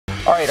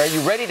All right, are you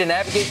ready to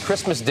navigate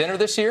Christmas dinner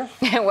this year?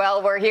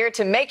 Well, we're here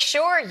to make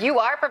sure you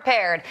are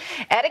prepared.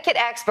 Etiquette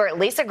expert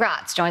Lisa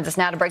Grotts joins us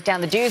now to break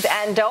down the do's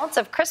and don'ts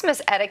of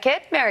Christmas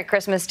etiquette. Merry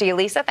Christmas to you,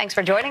 Lisa. Thanks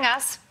for joining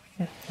us.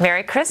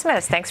 Merry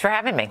Christmas. Thanks for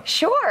having me.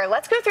 Sure.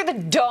 Let's go through the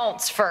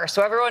don'ts first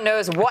so everyone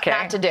knows what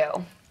not to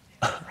do.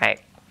 Right.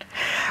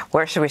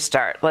 Where should we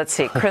start? Let's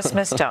see.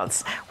 Christmas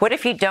don'ts. What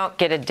if you don't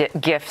get a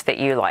gift that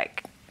you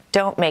like?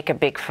 Don't make a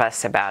big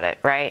fuss about it,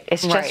 right?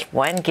 It's just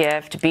one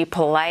gift. Be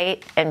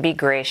polite and be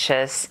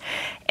gracious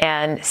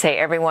and say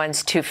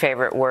everyone's two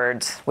favorite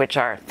words, which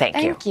are thank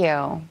you. Thank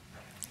you.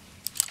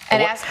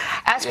 And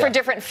ask for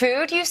different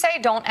food, you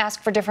say? Don't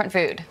ask for different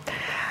food.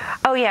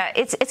 Oh, yeah.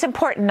 It's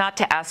important not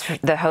to ask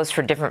the host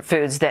for different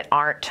foods that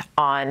aren't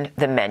on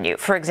the menu.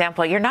 For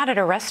example, you're not at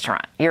a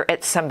restaurant. You're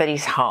at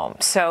somebody's home.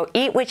 So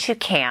eat what you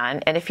can,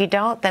 and if you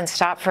don't, then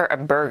stop for a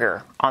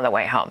burger on the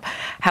way home.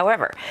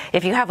 However,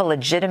 if you have a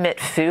legitimate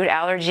food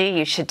allergy,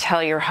 you should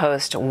tell your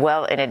host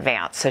well in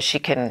advance so she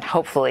can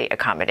hopefully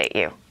accommodate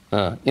you.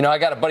 You know, I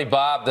got a buddy,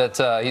 Bob,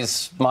 that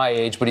he's my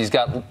age, but he's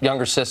got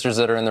younger sisters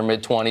that are in their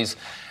mid-20s.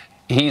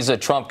 He's a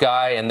Trump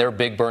guy, and they're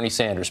big Bernie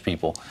Sanders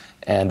people.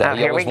 And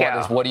he always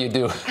wonders, what do you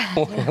do?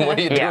 What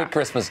do you do at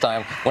Christmas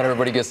time when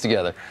everybody gets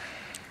together?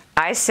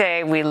 I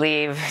say we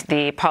leave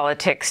the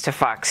politics to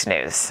Fox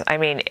News. I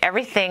mean,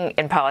 everything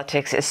in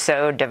politics is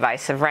so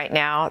divisive right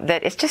now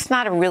that it's just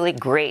not a really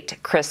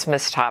great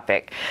Christmas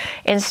topic.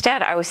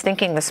 Instead, I was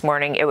thinking this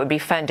morning it would be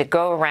fun to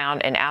go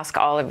around and ask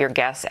all of your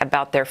guests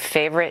about their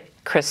favorite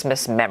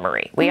Christmas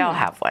memory. We all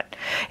have one.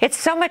 It's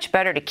so much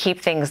better to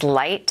keep things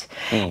light,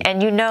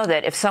 and you know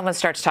that if someone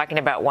starts talking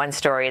about one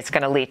story, it's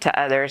going to lead to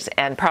others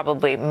and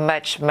probably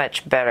much,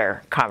 much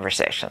better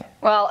conversation.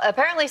 Well,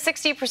 apparently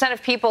 60%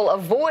 of people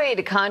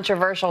avoid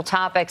controversial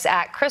topics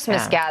at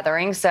Christmas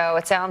gatherings, so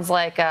it sounds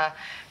like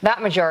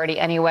that majority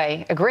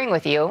anyway agreeing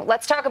with you.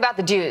 Let's talk about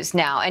the do's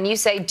now, and you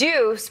say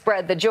do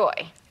spread the joy.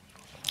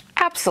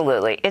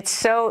 Absolutely. It's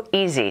so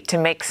easy to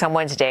make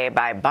someone's day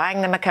by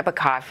buying them a cup of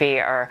coffee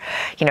or,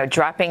 you know,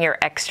 dropping your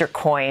extra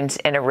coins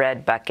in a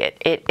red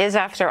bucket. It is,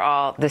 after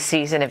all, the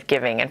season of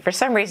giving. And for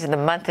some reason, the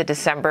month of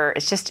December, it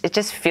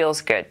just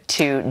feels good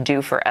to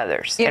do for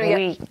others. You know, and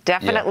we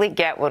definitely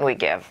get when we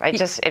give.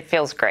 It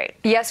feels great.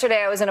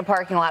 Yesterday, I was in a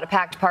parking lot, a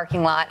packed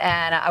parking lot,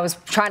 and I was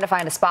trying to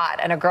find a spot.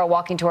 And a girl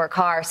walking to her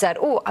car said,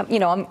 "Oh, you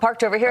know, I'm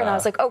parked over here." And I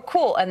was like, "Oh,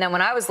 cool." And then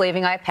when I was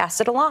leaving, I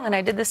passed it along, and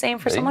I did the same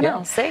for someone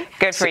else. See?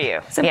 Good for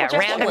you. Yeah.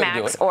 Random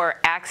acts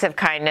or acts of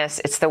kindness,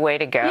 it's the way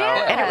to go.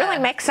 And it really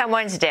makes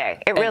someone's day.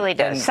 It really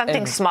does.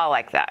 Something small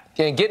like that.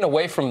 And getting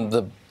away from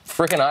the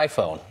freaking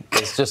iPhone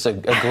is just a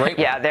great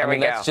one. There we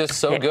go. That's just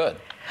so good.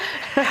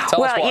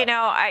 Well, you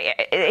know,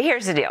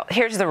 here's the deal.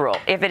 Here's the rule.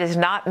 If it is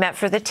not meant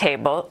for the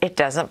table, it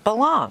doesn't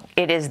belong.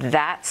 It is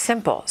that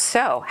simple.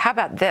 So how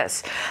about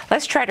this?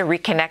 Let's try to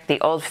reconnect the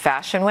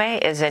old-fashioned way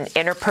as an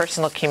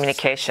interpersonal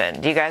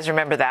communication. Do you guys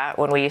remember that,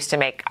 when we used to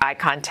make eye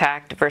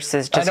contact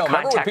versus just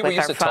contact with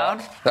our phone?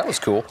 Talk? That was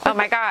cool. Oh,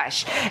 my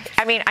gosh.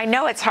 I mean, I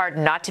know it's hard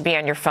not to be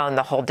on your phone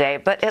the whole day,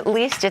 but at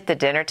least at the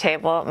dinner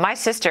table, my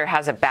sister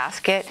has a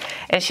basket,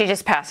 and she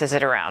just passes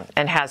it around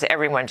and has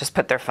everyone just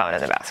put their phone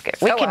in the basket.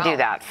 We can do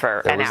that for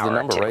an hour. There's the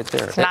number right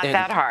there. It's not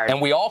that hard.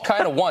 And we all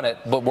kind of want it,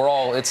 but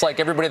it's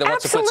like everybody that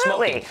wants to quit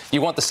smoking.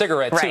 You want the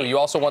cigarette, too. You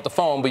also want the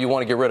phone, but you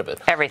want to get rid of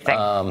it. Everything.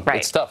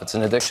 It's tough. It's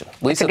an addiction.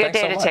 Lisa, it's a good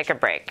day to take a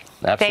break.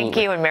 Absolutely.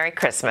 Thank you, and Merry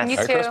Christmas. You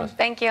too.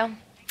 Thank you.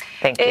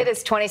 Thank you. It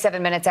is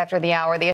 27 minutes after the hour.